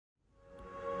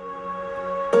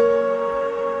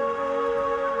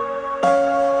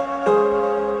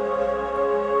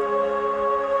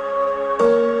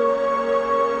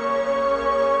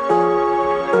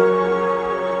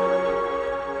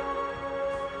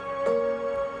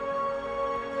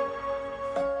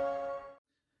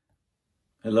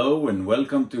Hello and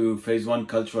welcome to Phase 1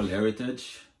 Cultural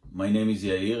Heritage. My name is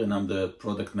Yair and I'm the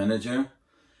product manager.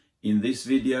 In this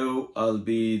video, I'll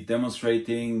be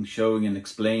demonstrating, showing and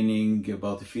explaining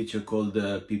about a feature called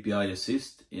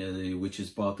PPI-assist, which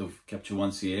is part of Capture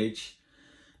One CH.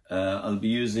 I'll be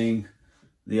using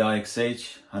the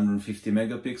IXH 150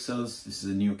 megapixels. This is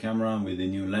a new camera with a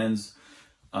new lens.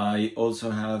 I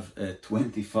also have a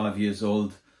 25 years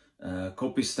old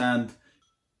copy stand.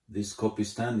 This copy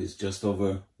stand is just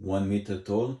over 1 meter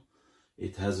tall.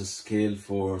 It has a scale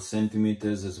for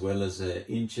centimeters as well as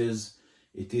inches.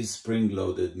 It is spring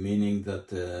loaded, meaning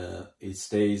that it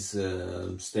stays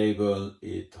stable.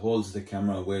 It holds the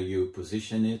camera where you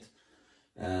position it.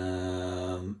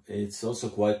 It's also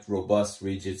quite robust,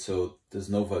 rigid, so there's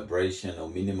no vibration or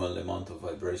minimal amount of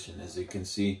vibration. As you can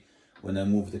see, when I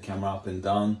move the camera up and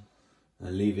down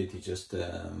and leave it, it just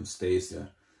stays there.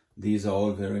 These are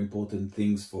all very important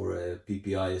things for a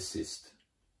PPI assist.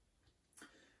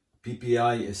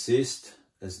 PPI assist,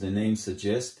 as the name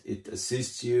suggests, it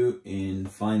assists you in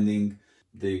finding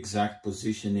the exact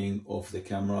positioning of the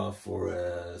camera for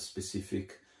a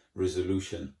specific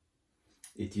resolution.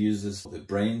 It uses the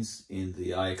brains in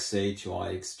the IXH or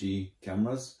IXG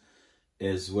cameras,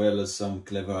 as well as some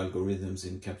clever algorithms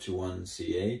in Capture One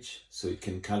CH, so it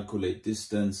can calculate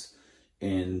distance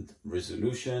and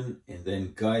resolution, and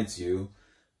then guides you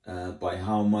by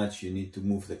how much you need to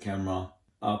move the camera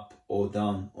up or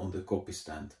down on the copy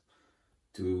stand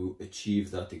to achieve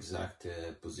that exact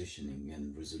positioning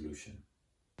and resolution.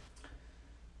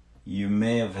 You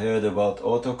may have heard about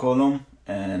auto column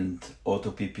and auto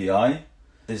PPI.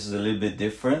 This is a little bit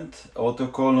different. Auto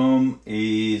column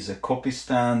is a copy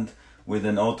stand with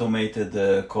an automated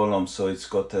column, so it's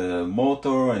got a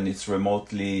motor and it's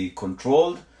remotely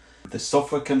controlled. The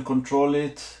software can control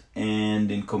it, and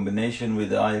in combination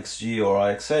with the IXG or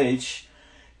IXH,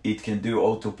 it can do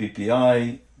auto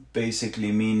PPI,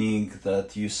 basically meaning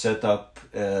that you set up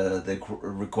the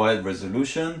required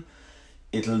resolution,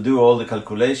 it'll do all the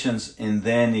calculations, and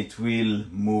then it will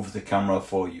move the camera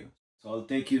for you. So I'll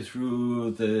take you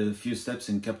through the few steps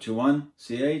in Capture One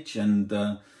CH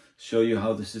and show you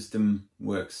how the system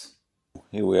works.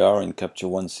 Here we are in Capture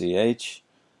One CH.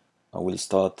 I will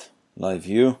start live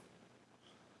view.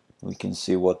 We can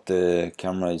see what the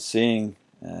camera is seeing.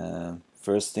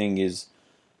 First thing is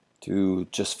to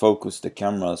just focus the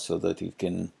camera so that it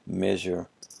can measure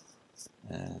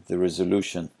the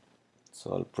resolution.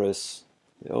 So I'll press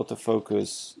the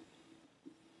autofocus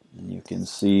and you can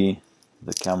see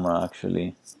the camera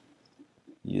actually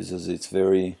uses its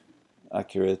very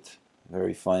accurate,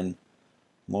 very fine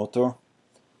motor.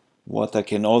 What I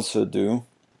can also do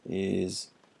is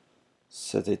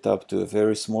set it up to a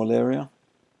very small area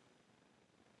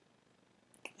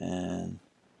and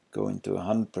go into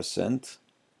 100%,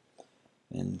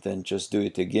 and then just do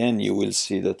it again. You will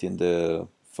see that in the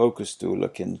focus tool I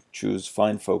can choose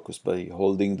fine focus by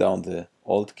holding down the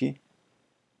Alt key,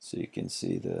 so you can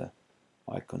see the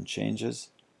icon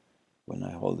changes. When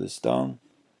I hold this down,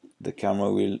 the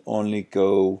camera will only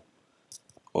go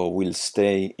or will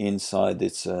stay inside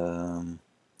its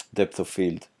depth of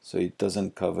field, so it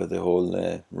doesn't cover the whole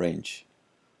range.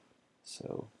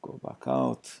 So go back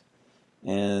out.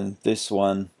 And this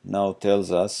one now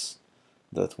tells us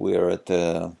that we are at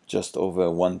just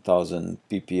over 1000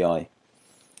 PPI.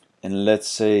 And let's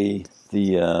say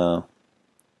the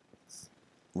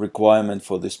requirement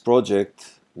for this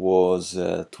project was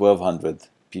 1200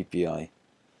 PPI.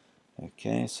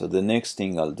 Okay, so the next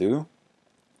thing I'll do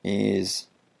is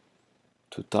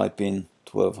to type in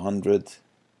 1200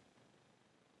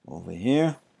 over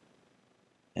here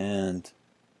and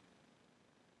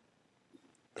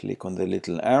click on the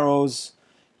little arrows.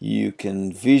 You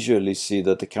can visually see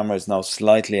that the camera is now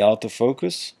slightly out of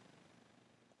focus.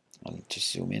 I'll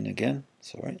just zoom in again,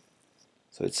 sorry.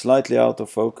 So it's slightly out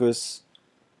of focus,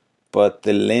 but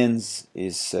the lens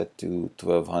is set to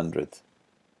 1200.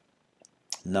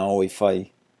 Now if I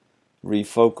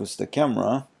refocus the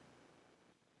camera,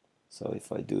 so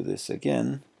if I do this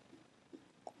again,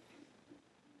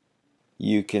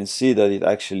 you can see that it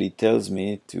actually tells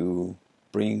me to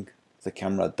bring the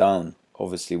camera down.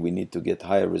 Obviously we need to get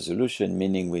higher resolution,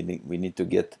 meaning we need to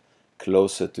get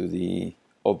closer to the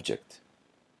object.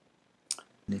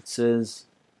 It says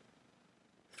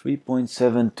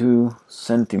 3.72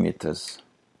 centimeters.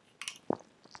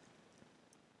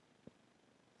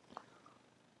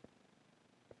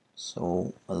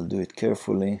 So I'll do it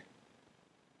carefully.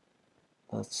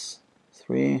 That's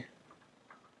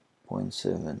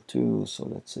 3.72, so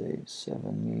let's say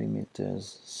 7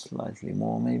 millimeters, slightly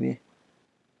more maybe.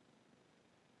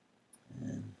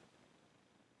 And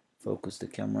focus the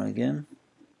camera again.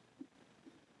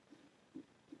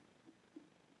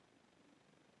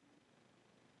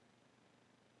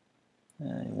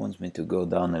 It wants me to go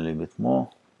down a little bit more.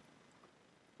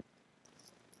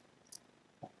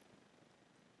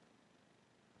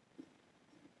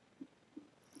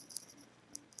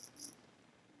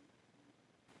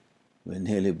 We're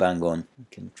nearly bang on. I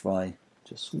can try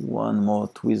just one more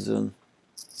twizzle.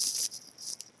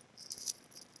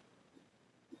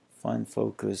 Fine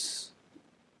focus.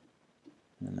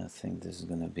 And I think this is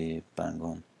going to be bang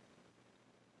on.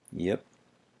 Yep.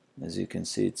 As you can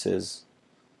see, it says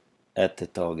at the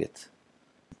target.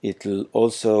 It'll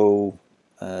also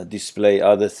display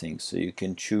other things. So you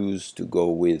can choose to go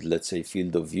with, let's say,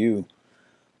 field of view,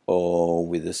 or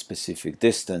with a specific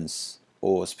distance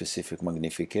or specific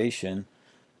magnification.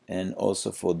 And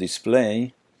also for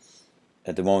display,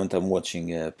 at the moment I'm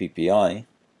watching a PPI,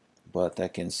 but I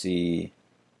can see,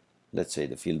 let's say,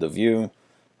 the field of view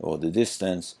or the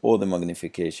distance or the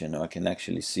magnification. I can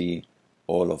actually see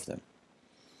all of them.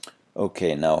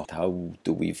 Okay, now how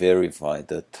do we verify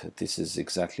that this is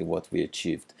exactly what we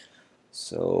achieved?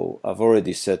 So I've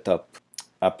already set up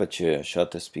aperture,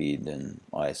 shutter speed and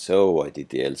ISO. I did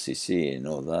the LCC and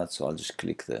all that, so I'll just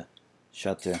click the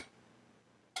shutter,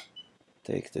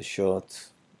 take the shot.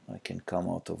 I can come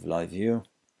out of live view.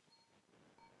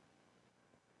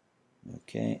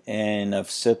 Okay, and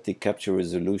I've set the capture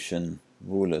resolution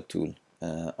ruler tool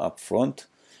up front,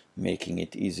 making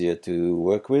it easier to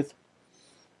work with.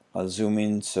 I'll zoom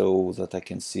in so that I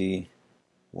can see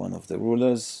one of the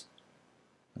rulers.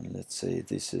 And let's say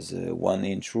this is a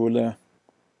 1-inch ruler,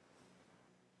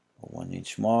 a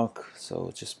 1-inch mark. So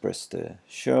just press the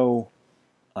show.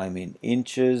 I'm in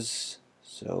inches,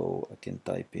 so I can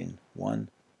type in 1.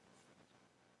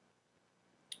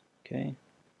 Okay,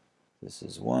 this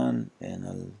is 1, and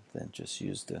I'll then just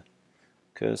use the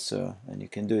cursor, and you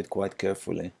can do it quite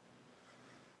carefully.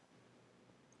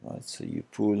 Right, so you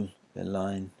pull a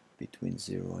line between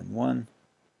 0 and 1,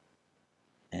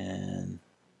 and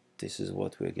this is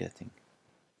what we're getting,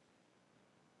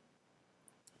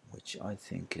 which I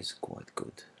think is quite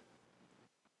good.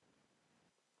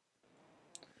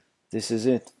 This is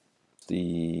it.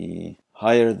 The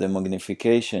higher the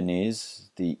magnification is,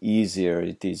 the easier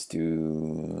it is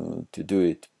to do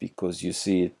it, because you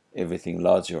see everything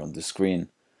larger on the screen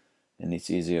and it's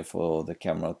easier for the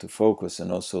camera to focus,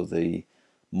 and also the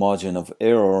margin of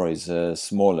error is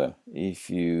smaller. If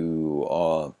you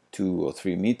are 2 or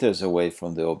 3 meters away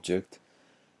from the object,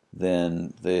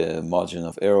 then the margin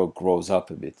of error grows up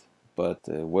a bit, but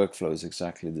the workflow is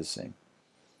exactly the same.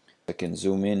 I can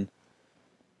zoom in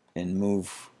and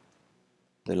move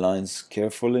the lines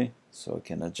carefully, so I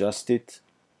can adjust it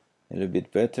a little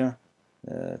bit better.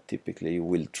 Typically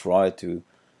we'll try to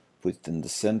put it in the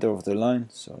center of the line,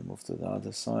 so I'll move to the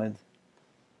other side.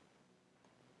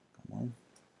 Come on,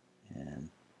 and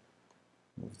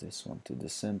move this one to the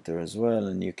center as well,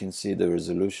 and you can see the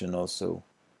resolution also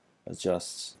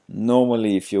adjusts.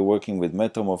 Normally, if you're working with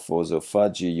Metamorphose or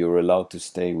Fuji, you're allowed to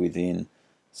stay within,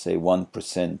 say,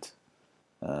 1%.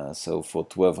 So for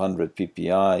 1200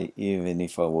 PPI, even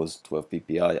if I was 12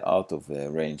 PPI out of the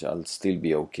range, I'll still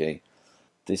be okay.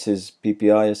 This is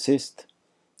PPI-assist.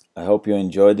 I hope you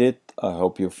enjoyed it. I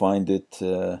hope you find it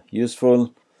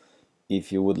useful.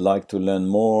 If you would like to learn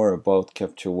more about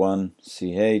Capture One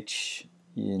CH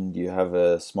and you have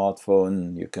a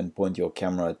smartphone, you can point your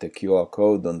camera at the QR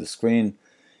code on the screen.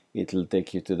 It'll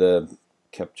take you to the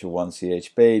Capture One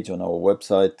CH page on our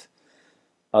website.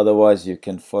 Otherwise, you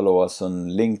can follow us on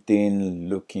LinkedIn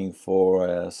looking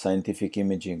for Scientific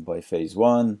Imaging by Phase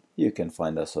One. You can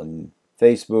find us on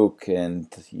Facebook,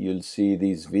 and you'll see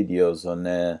these videos on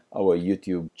our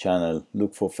YouTube channel.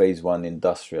 Look for Phase One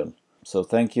Industrial. So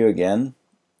thank you again,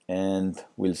 and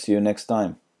we'll see you next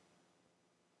time.